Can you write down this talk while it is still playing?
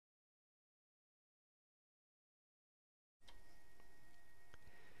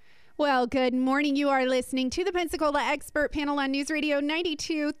Well, good morning. You are listening to the Pensacola Expert Panel on News Radio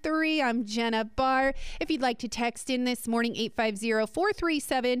 92.3. I'm Jenna Barr. If you'd like to text in this morning,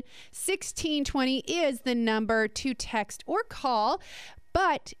 850-437-1620 is the number to text or call.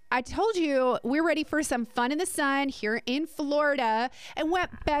 But I told you we're ready for some fun in the sun here in Florida. And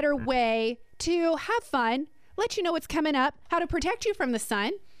what better way to have fun, let you know what's coming up, how to protect you from the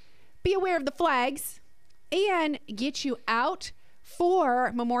sun, be aware of the flags, and get you out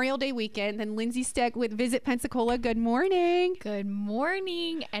for Memorial Day weekend. Then Lindsay Steck with Visit Pensacola. Good morning. Good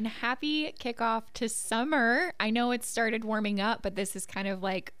morning and happy kickoff to summer. I know it started warming up, but this is kind of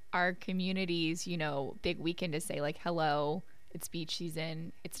like our community's, big weekend to say like, hello, it's beach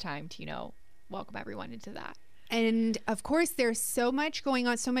season. It's time to, welcome everyone into that. And of course, there's so much going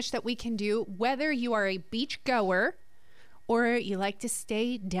on, so much that we can do, whether you are a beach goer or you like to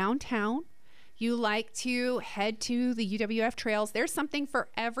stay downtown. You like to head to the UWF trails. There's something for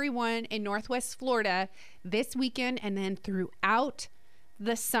everyone in Northwest Florida this weekend and then throughout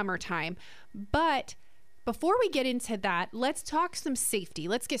the summertime. But before we get into that, let's talk some safety.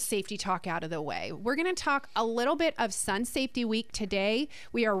 Let's get safety talk out of the way. We're going to talk a little bit of Sun Safety Week today.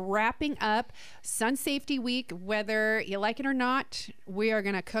 We are wrapping up Sun Safety Week. Whether you like it or not, we are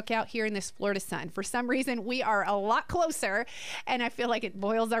going to cook out here in this Florida sun. For some reason, we are a lot closer, and I feel like it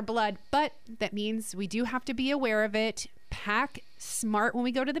boils our blood. But that means we do have to be aware of it. Pack smart when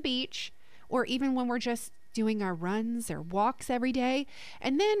we go to the beach, or even when we're just doing our runs or walks every day.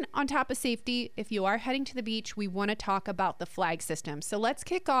 And then on top of safety, if you are heading to the beach, we want to talk about the flag system. So let's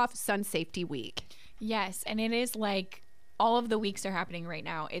kick off Sun Safety Week. Yes, and it is like all of the weeks are happening right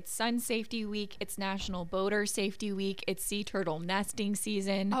now. It's Sun Safety Week, it's National Boater Safety Week, it's sea turtle nesting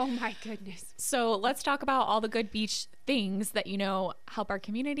season. Oh my goodness. So let's talk about all the good beach things that, help our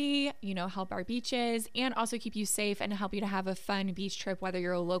community, help our beaches, and also keep you safe and help you to have a fun beach trip, whether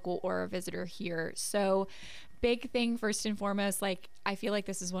you're a local or a visitor here. So big thing, first and foremost, I feel like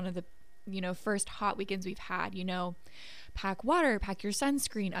this is one of the, first hot weekends we've had, pack water, pack your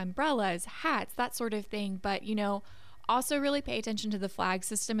sunscreen, umbrellas, hats, that sort of thing. But, also really pay attention to the flag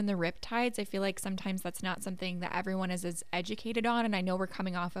system and the rip tides. I feel like sometimes that's not something that everyone is as educated on. And I know we're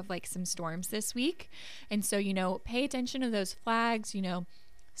coming off of some storms this week. And so, pay attention to those flags,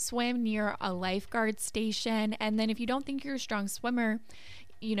 swim near a lifeguard station. And then if you don't think you're a strong swimmer,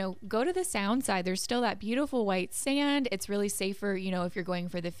 go to the sound side. There's still that beautiful white sand. It's really safer, if you're going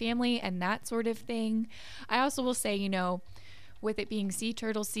for the family and that sort of thing. I also will say, with it being sea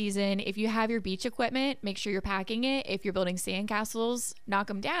turtle season, if you have your beach equipment, make sure you're packing it. If you're building sandcastles, knock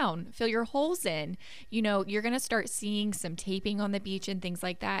them down, fill your holes in. You're going to start seeing some taping on the beach and things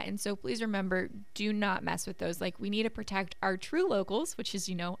like that. And so please remember, do not mess with those. We need to protect our true locals, which is,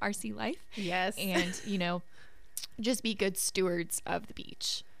 our sea life. Yes. And, just be good stewards of the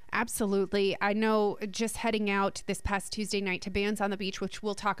beach. Absolutely. I know just heading out this past Tuesday night to Bands on the Beach, which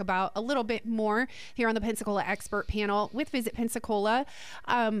we'll talk about a little bit more here on the Pensacola Expert Panel with Visit Pensacola.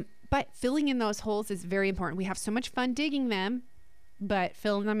 But filling in those holes is very important. We have so much fun digging them, but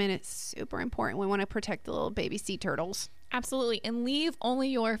filling them in is super important. We want to protect the little baby sea turtles. Absolutely. And leave only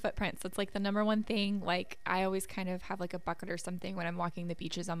your footprints. That's the number one thing. I always kind of have a bucket or something when I'm walking the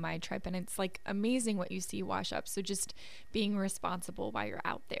beaches on my trip, and it's amazing what you see wash up. So just being responsible while you're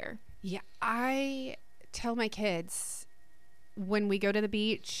out there. Yeah. I tell my kids when we go to the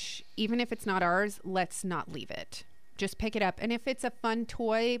beach, even if it's not ours, let's not leave it. Just pick it up. And if it's a fun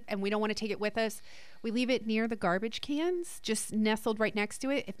toy and we don't want to take it with us, we leave it near the garbage cans, just nestled right next to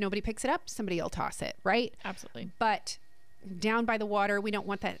it. If nobody picks it up, somebody will toss it, right? Absolutely. But down by the water, we don't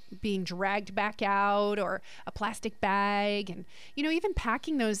want that being dragged back out, or a plastic bag. And, even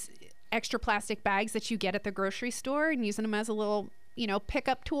packing those extra plastic bags that you get at the grocery store and using them as a little,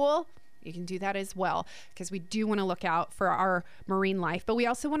 pickup tool. You can do that as well, because we do want to look out for our marine life. But we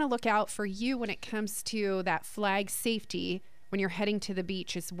also want to look out for you when it comes to that flag safety when you're heading to the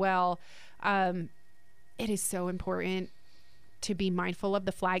beach as well. It is so important to be mindful of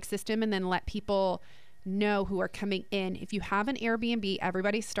the flag system and then let people know who are coming in. If you have an Airbnb,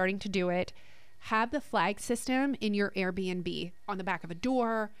 everybody's starting to do it. Have the flag system in your Airbnb on the back of a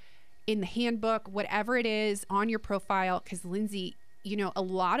door, in the handbook, whatever it is, on your profile. Because Lindsay, a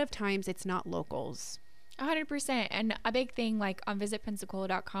lot of times it's not locals. 100%. And a big thing, on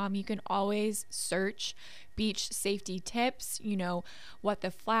visitpensacola.com, you can always search beach safety tips, what the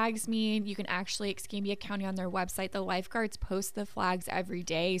flags mean. You can actually, Escambia County on their website, the lifeguards post the flags every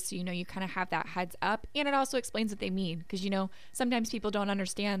day. So, you kind of have that heads up, and it also explains what they mean. Because, sometimes people don't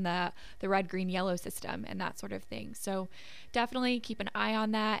understand the red, green, yellow system and that sort of thing. So definitely keep an eye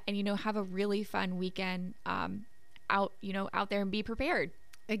on that and, have a really fun weekend out there and be prepared.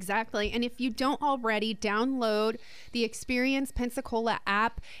 Exactly. And if you don't already, download the Experience Pensacola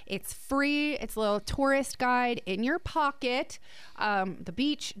app. It's free. It's a little tourist guide in your pocket. The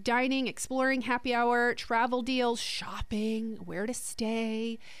beach, dining, exploring, happy hour, travel deals, shopping, where to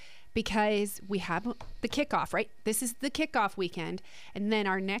stay. Because we have the kickoff, right? This is the kickoff weekend. And then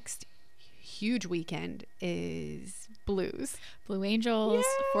our next huge weekend is Blues. Blue Angels,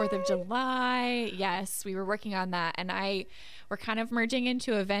 Yay! 4th of July. Yes, we were working on that. And we're kind of merging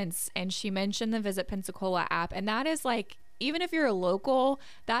into events. And she mentioned the Visit Pensacola app. And that is like, even if you're a local,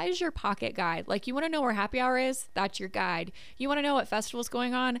 that is your pocket guide. Like, you want to know where happy hour is? That's your guide. You want to know what festival's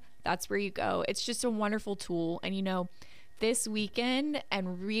going on? That's where you go. It's just a wonderful tool. And, you know, this weekend,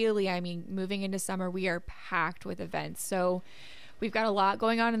 and really, I mean, moving into summer, we are packed with events. So we've got a lot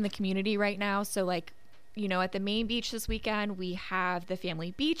going on in the community right now. So, like, you know, at the main beach this weekend, we have the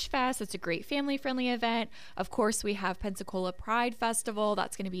Family Beach Fest. It's a great family-friendly event. Of course, we have Pensacola Pride Festival.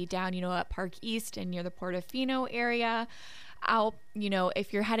 That's going to be down, you know, at Park East and near the Portofino area. You know,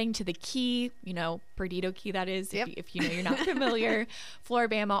 if you're heading to the Key, you know, Perdido Key, that is, Yep. if you know you're not familiar,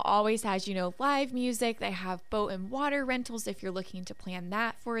 Floribama always has, you know, live music. They have boat and water rentals if you're looking to plan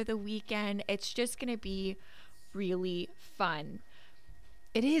that for the weekend. It's just going to be really fun.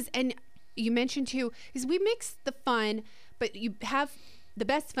 It is. And you mentioned too, is we mix the fun, but you have the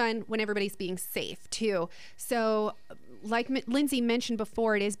best fun when everybody's being safe too. So like Lindsay mentioned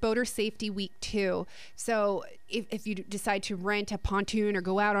before, it is Boater Safety Week too. So if you decide to rent a pontoon or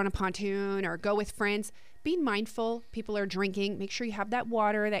go out on a pontoon or go with friends, be mindful. People are drinking. Make sure you have that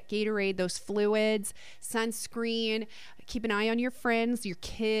water, that Gatorade, those fluids, sunscreen. Keep an eye on your friends, your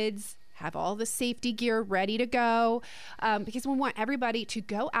kids. Have all the safety gear ready to go, because we want everybody to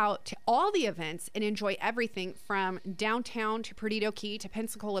go out to all the events and enjoy everything from downtown to Perdido Key to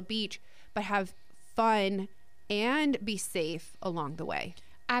Pensacola Beach, but have fun and be safe along the way.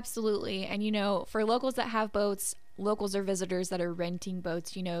 Absolutely. And, you know, for locals that have boats, locals or visitors that are renting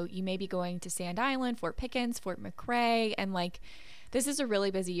boats, you know, you may be going to Sand Island, Fort Pickens, Fort McRae, and like, this is a really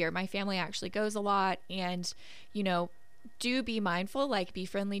busy year. My family actually goes a lot, and, you know, do be mindful, like be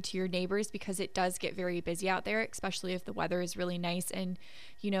friendly to your neighbors, because it does get very busy out there, especially if the weather is really nice. And,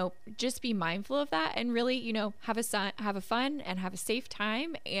 you know, just be mindful of that and really, you know, have a fun and have a safe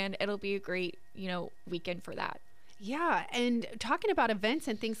time, and it'll be a great, you know, weekend for that. Yeah, and talking about events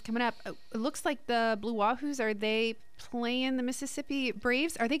and things coming up, it looks like the Blue Wahoos, are they playing the Mississippi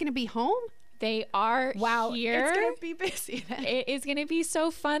Braves? Are they going to be home? They are here. It's going to be busy then. It is going to be so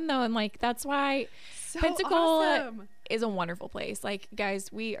fun though, and like that's why So Pensacola awesome. is a wonderful place. Like,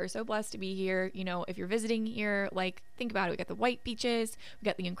 guys, we are so blessed to be here. You know, if you're visiting here, like, think about it. We got the white beaches, we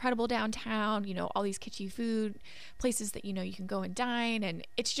got the incredible downtown, you know, all these kitschy food places that, you know, you can go and dine, and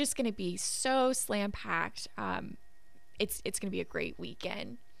it's just going to be so slam packed. It's going to be a great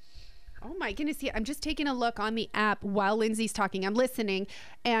weekend. Oh my goodness. Yeah, I'm just taking a look on the app while Lindsay's talking. I'm listening,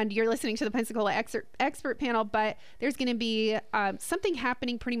 and you're listening to the Pensacola expert panel, but there's going to be something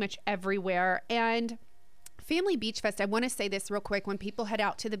happening pretty much everywhere. And Family Beach Fest, I want to say this real quick. When people head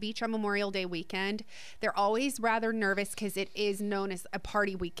out to the beach on Memorial Day weekend, they're always rather nervous because it is known as a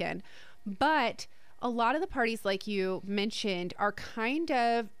party weekend. But a lot of the parties, like you mentioned, are kind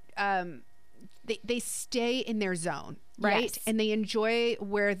of, they stay in their zone, right? Yes. And they enjoy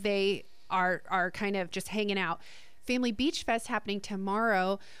where they are kind of just hanging out. Family Beach Fest happening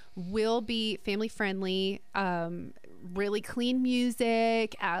tomorrow will be family friendly, really clean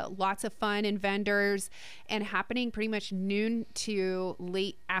music, lots of fun and vendors, and happening pretty much noon to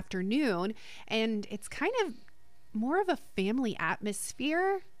late afternoon. And it's kind of more of a family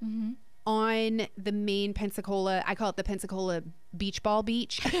atmosphere on the main Pensacola. I call it the Pensacola Beach Ball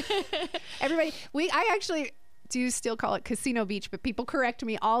Beach. Everybody, I actually do still call it Casino Beach, but people correct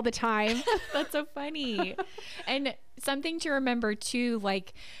me all the time. That's so funny. And something to remember too,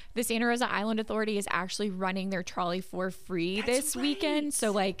 like the Santa Rosa Island Authority is actually running their trolley for free this weekend.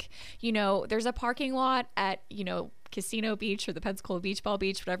 So like, you know, there's a parking lot at, you know, Casino Beach or the Pensacola Beach Ball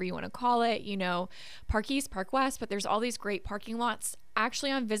Beach, whatever you want to call it, you know, Park East, Park West, but there's all these great parking lots.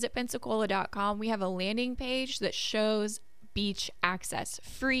 Actually on visitpensacola.com, we have a landing page that shows beach access,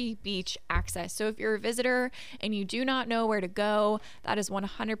 free beach access. So if you're a visitor and you do not know where to go, that is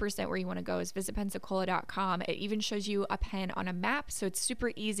 100% where you want to go, is visitpensacola.com. It even shows you a pen on a map, so it's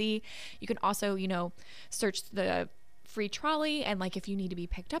super easy. You can also, you know, search the free trolley, and like if you need to be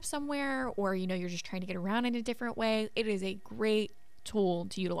picked up somewhere, or you know, you're just trying to get around in a different way, it is a great tool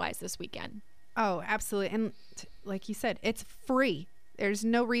to utilize this weekend. Oh, absolutely. And like you said, it's free. There's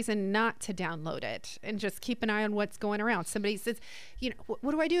no reason not to download it and just keep an eye on what's going around. Somebody says, what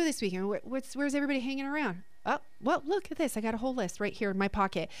do I do this weekend? Where's everybody hanging around? Oh, well, look at this. I got a whole list right here in my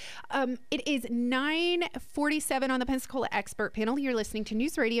pocket. It is 9:47 on the Pensacola Expert Panel. You're listening to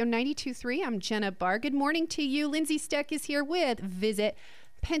News Radio 92.3. I'm Jenna Barr. Good morning to you. Lindsay Steck is here with Visit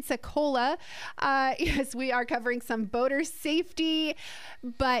Pensacola. Yes, we are covering some boater safety,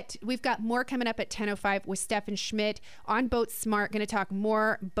 but we've got more coming up at 10:05 with Stefan Schmidt on Boat Smart. Going to talk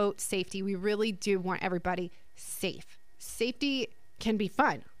more boat safety. We really do want everybody safe. Safety can be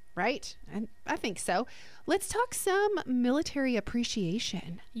fun, right? And I think so. Let's talk some military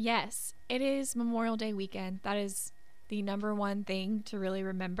appreciation. Yes, it is Memorial Day weekend. That is the number one thing to really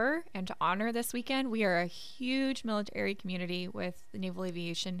remember and to honor this weekend. We are a huge military community with the Naval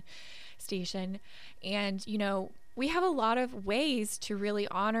Aviation Station. And, we have a lot of ways to really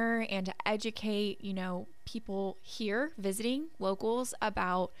honor and to educate, people here visiting, locals,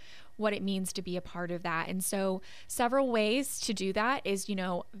 about what it means to be a part of that. And so several ways to do that is,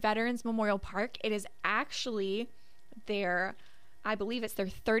 Veterans Memorial Park. It is actually I believe it's their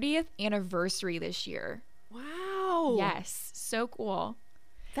 30th anniversary this year. Wow. Yes. So cool.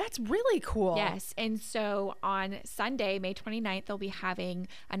 That's really cool. Yes. And so on Sunday, May 29th, they'll be having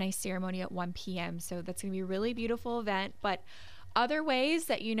a nice ceremony at 1 p.m. So that's going to be a really beautiful event. But other ways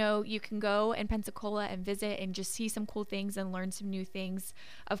that, you can go in Pensacola and visit and just see some cool things and learn some new things.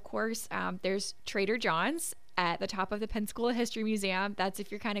 Of course, there's Trader John's at the top of the Pensacola History Museum. That's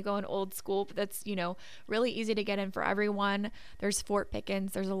if you're kind of going old school, but that's, really easy to get in for everyone. There's Fort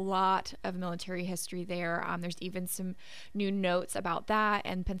Pickens. There's a lot of military history there. There's even some new notes about that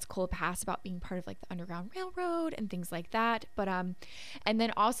and Pensacola Pass about being part of like the Underground Railroad and things like that. But, and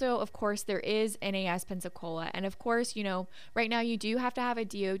then also, of course, there is NAS Pensacola. And of course, right now you do have to have a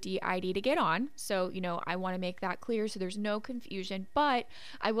DOD ID to get on. So, I want to make that clear so there's no confusion. But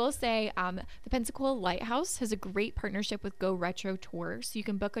I will say the Pensacola Lighthouse has a great partnership with Go Retro Tour. So you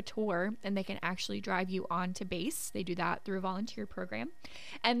can book a tour and they can actually drive you on to base. They do that through a volunteer program.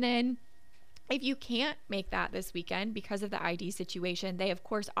 And then if you can't make that this weekend because of the ID situation, they of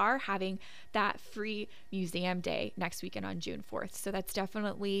course are having that free museum day next weekend on June 4th. So that's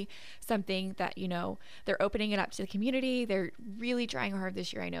definitely something that, they're opening it up to the community. They're really trying hard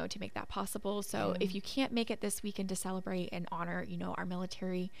this year, I know, to make that possible. So if you can't make it this weekend to celebrate and honor, our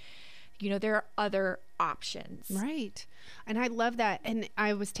military, there are other options. Right. And I love that. And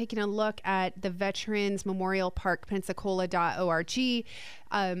I was taking a look at the Veterans Memorial Park, Pensacola.org.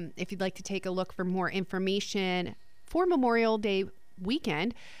 If you'd like to take a look for more information for Memorial Day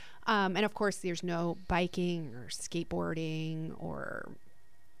weekend. And of course, there's no biking or skateboarding or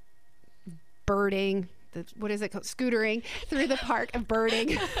birding. What is it called? Scootering through the park of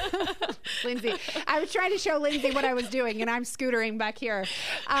birding. Lindsay, I was trying to show Lindsay what I was doing, and I'm scootering back here.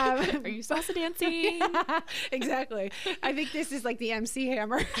 Are you salsa dancing? Exactly. I think this is like the MC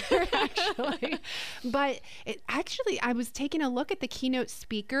Hammer, actually. But I was taking a look at the keynote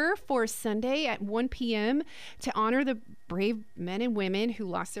speaker for Sunday at 1 p.m. to honor the brave men and women who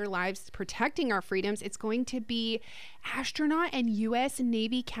lost their lives protecting our freedoms. It's going to be astronaut and U.S.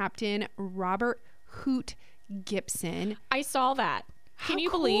 Navy Captain Robert Hoot Gibson. I saw that. Can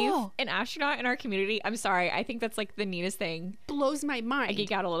you believe cool. an astronaut in our community? I'm sorry. I think that's like the neatest thing. Blows my mind. I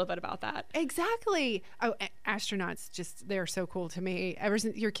geek out a little bit about that. Exactly. Oh, astronauts, they're so cool to me. Ever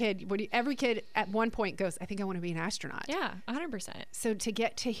since your kid, every kid at one point goes, I think I want to be an astronaut. Yeah, 100%. So to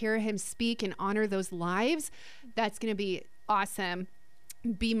get to hear him speak and honor those lives, that's going to be awesome.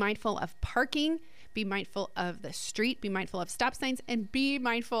 Be mindful of parking. Be mindful of the street. Be mindful of stop signs. And be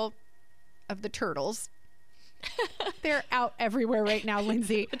mindful of the turtles. They're out everywhere right now,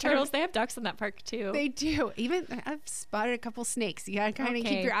 Lindsay. The turtles, they have ducks in that park too. They do. Even I've spotted a couple snakes. You gotta kind of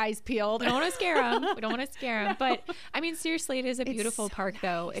keep your eyes peeled. We don't want to scare them. We don't want to scare them. But I mean, seriously, it is a beautiful park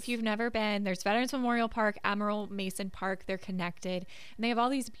though. If you've never been, there's Veterans Memorial Park, Admiral Mason Park. They're connected. And they have all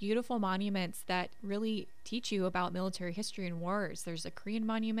these beautiful monuments that really teach you about military history and wars. There's a Korean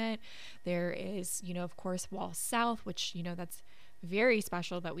monument. There is, of course, Wall South, which, that's very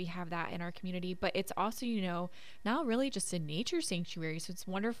special that we have that in our community, but it's also, now really just a nature sanctuary. So it's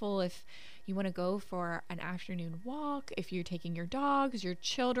wonderful if you want to go for an afternoon walk, if you're taking your dogs, your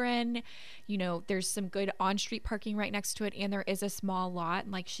children, there's some good on-street parking right next to it. And there is a small lot.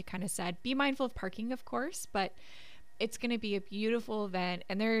 And like she kind of said, be mindful of parking, of course, but it's going to be a beautiful event.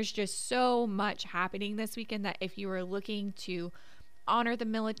 And there's just so much happening this weekend that if you are looking to honor the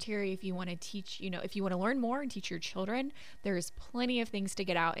military, if you want to teach, if you want to learn more and teach your children, there's plenty of things to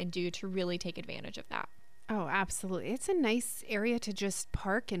get out and do to really take advantage of that. Oh, absolutely. It's a nice area to just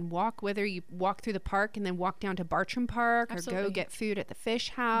park and walk, whether you walk through the park and then walk down to Bartram Park or Absolutely. go get food at the Fish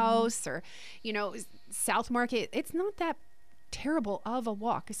House or, South Market. It's not that terrible of a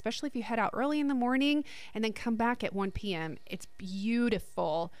walk, especially if you head out early in the morning and then come back at 1 p.m. It's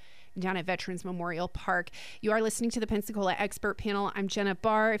beautiful down at Veterans Memorial Park. You are listening to the Pensacola Expert Panel. I'm Jenna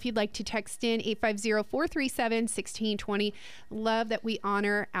Barr. If you'd like to text in 850-437-1620. Love that we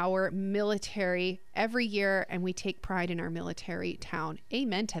honor our military every year and we take pride in our military town.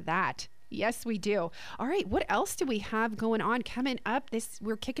 Amen to that. Yes, we do. All right. What else do we have going on coming up?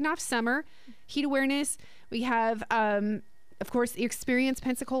 We're kicking off summer heat awareness. We have, of course, the Experience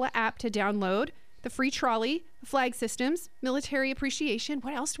Pensacola app to download, the free trolley, flag systems, military appreciation.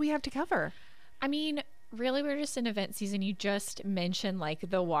 What else do we have to cover? I mean, really, we're just in event season. You just mentioned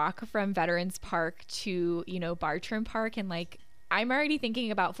like the walk from Veterans Park to, Bartram Park. And like, I'm already thinking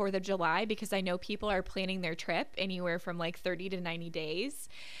about 4th of July because I know people are planning their trip anywhere from like 30 to 90 days.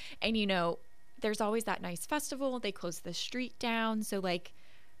 And, there's always that nice festival. They close the street down. So like,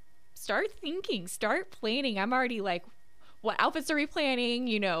 start thinking, start planning. I'm already like, what outfits are we planning?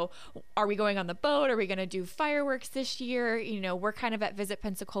 Are we going on the boat? Are we going to do fireworks this year? We're kind of at Visit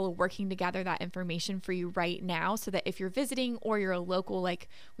Pensacola working to gather that information for you right now so that if you're visiting or you're a local, like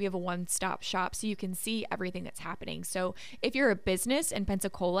we have a one-stop shop so you can see everything that's happening. So if you're a business in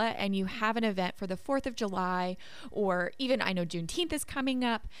Pensacola and you have an event for the 4th of July, or even I know Juneteenth is coming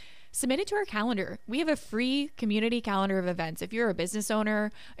up, submit it to our calendar. We have a free community calendar of events. If you're a business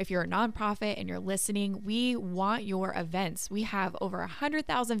owner, if you're a nonprofit and you're listening, we want your events. We have over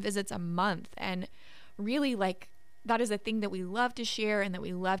 100,000 visits a month. And really that is a thing that we love to share and that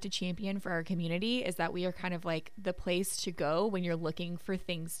we love to champion for our community, is that we are kind of like the place to go when you're looking for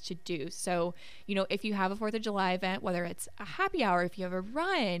things to do. So, if you have a 4th of July event, whether it's a happy hour, if you have a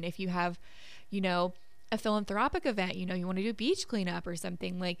run, if you have, a philanthropic event, you want to do beach cleanup or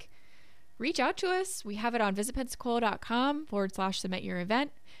something, like reach out to us. We have it on visitpensacola.com/submit your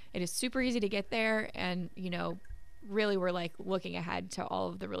event. It is super easy to get there. And, really we're like looking ahead to all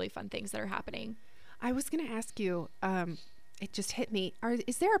of the really fun things that are happening. I was going to ask you, it just hit me.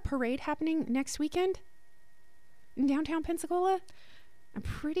 Is there a parade happening next weekend in downtown Pensacola?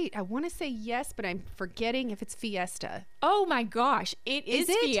 I want to say yes, but I'm forgetting if it's Fiesta. Oh my gosh. It is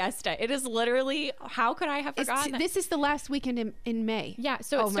Fiesta. It is literally, how could I have forgotten? This is the last weekend in May. Yeah.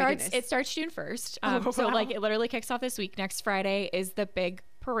 So it starts June 1st. So like it literally kicks off this week. Next Friday is the big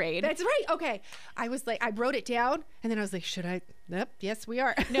parade. That's right. Okay. I was like, I wrote it down and then I was like, should I? Yep. Yes, we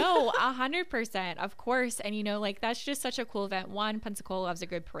are. No, 100%. Of course. And that's just such a cool event. One, Pensacola loves a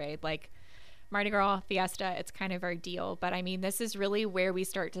good parade. Like, Mardi Gras, Fiesta, it's kind of our deal. But I mean, this is really where we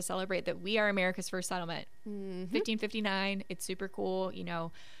start to celebrate that we are America's first settlement. 1559. It's super cool.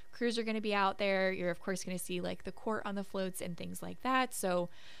 Crews are going to be out there. You're, of course, going to see like the court on the floats and things like that. So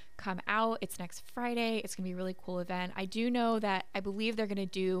come out. It's next Friday. It's going to be a really cool event. I do know that I believe they're going to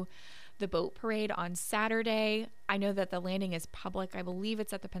do the boat parade on Saturday. I know that the landing is public. I believe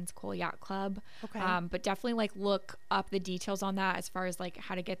it's at the Pensacola Yacht Club. Okay. But definitely like look up the details on that as far as like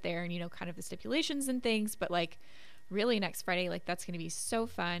how to get there and, kind of the stipulations and things. But like really next Friday, like that's going to be so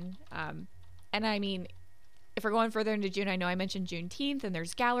fun. And I mean, if we're going further into June, I know I mentioned Juneteenth and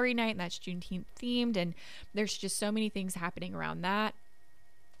there's gallery night and that's Juneteenth themed. And there's just so many things happening around that.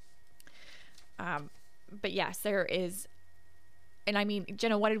 But yes, there is. And I mean,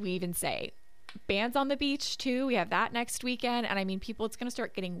 Jenna, what did we even say? Bands on the beach too. We have that next weekend. And I mean, it's going to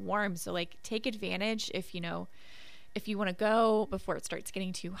start getting warm. So like take advantage if you want to go before it starts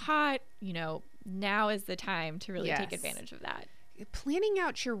getting too hot, now is the time to really take advantage of that. Planning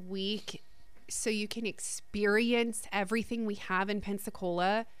out your week so you can experience everything we have in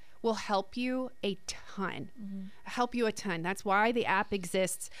Pensacola will help you a ton. That's why the app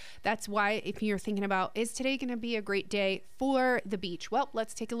exists. That's why if you're thinking about, is today going to be a great day for the beach? Well,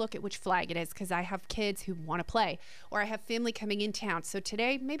 let's take a look at which flag it is, because I have kids who want to play, or I have family coming in town. So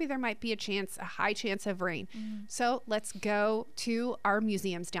today, maybe there might be a high chance of rain. So let's go to our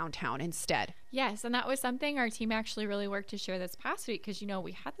museums downtown instead. Yes, and that was something our team actually really worked to share this past week, because,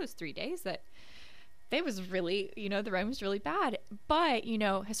 we had those 3 days that it was really, the rain was really bad. But,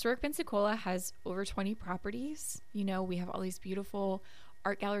 Historic Pensacola has over 20 properties. We have all these beautiful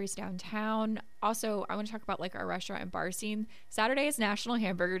art galleries downtown. Also, I want to talk about like our restaurant and bar scene. Saturday is National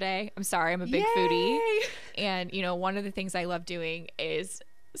Hamburger Day. I'm sorry, I'm a big foodie. And, one of the things I love doing is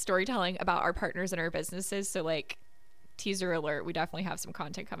storytelling about our partners and our businesses. So like, teaser alert, we definitely have some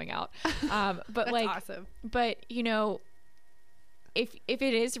content coming out. But That's like, awesome. But, if it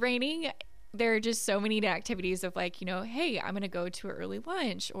is raining, there are just so many activities of like, hey, I'm going to go to an early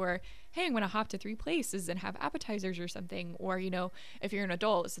lunch, or hey, I'm going to hop to 3 places and have appetizers or something. Or, if you're an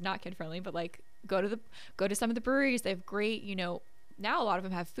adult, it's not kid friendly, but like go to some of the breweries. They have great, now a lot of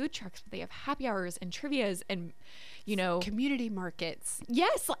them have food trucks, but they have happy hours and trivias and, community markets.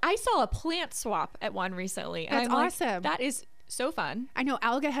 Yes. I saw a plant swap at one recently. That's I'm like, awesome. that is so fun. I know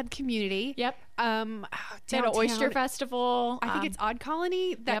Alga had community. Yep. They had an oyster festival. I think it's Odd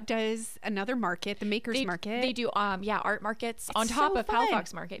Colony that does another market, the Makers Market. They do art markets on top of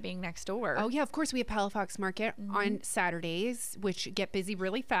Palafox Market being next door. Oh yeah, of course we have Palafox Market on Saturdays, which get busy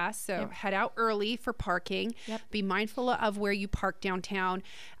really fast. So head out early for parking. Yep. Be mindful of where you park downtown.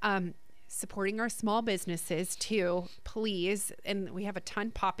 Supporting our small businesses too, please. And we have a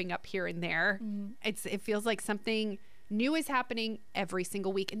ton popping up here and there. It feels like something new is happening every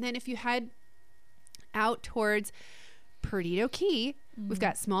single week. And then if you head out towards Perdido Key, we've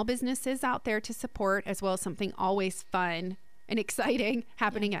got small businesses out there to support, as well as something always fun and exciting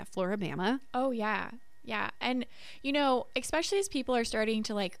happening at Floribama. Oh yeah. Yeah. And, especially as people are starting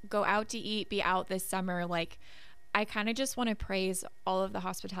to like go out to eat, be out this summer, like I kind of just want to praise all of the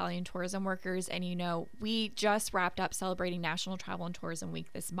hospitality and tourism workers. And, we just wrapped up celebrating National Travel and Tourism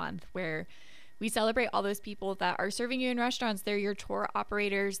Week this month, where we celebrate all those people that are serving you in restaurants. They're your tour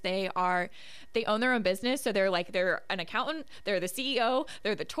operators. They own their own business. So they're an accountant, they're the CEO,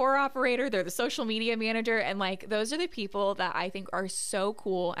 they're the tour operator, they're the social media manager. And like, those are the people that I think are so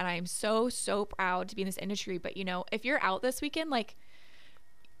cool. And I'm so, so proud to be in this industry. But if you're out this weekend, like,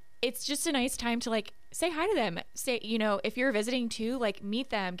 it's just a nice time to like say hi to them. Say, if you're visiting too, like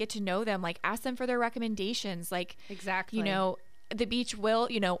meet them, get to know them, like ask them for their recommendations. Like, exactly. The beach will,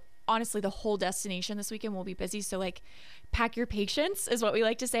 honestly, the whole destination this weekend will be busy. So like pack your patience is what we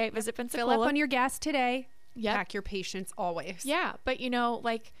like to say at Visit Pensacola. Fill up on your gas today. Yep. Pack your patience always. Yeah. But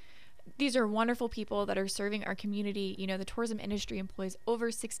like these are wonderful people that are serving our community. The tourism industry employs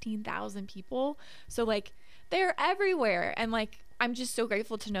over 16,000 people. So like they're everywhere. And like, I'm just so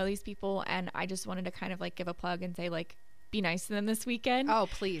grateful to know these people. And I just wanted to kind of like give a plug and say like, be nice to them this weekend. Oh,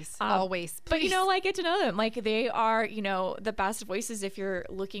 please. Always. Please. But, like, get to know them. Like, they are, the best voices if you're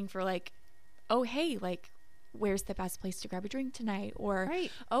looking for, like, oh, hey, like, where's the best place to grab a drink tonight? Or,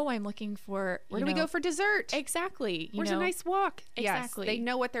 oh, I'm looking for, where do we go for dessert? Exactly. Where's a nice walk? Exactly. Yes, they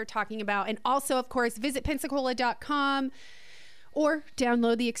know what they're talking about. And also, of course, visit Pensacola.com or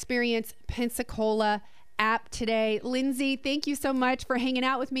download the Experience Pensacola app today. Lindsay, thank you so much for hanging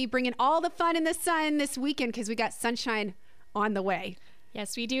out with me, bringing all the fun in the sun this weekend, because we got sunshine on the way.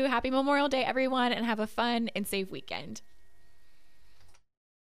 Yes, we do. Happy Memorial Day, everyone, and have a fun and safe weekend.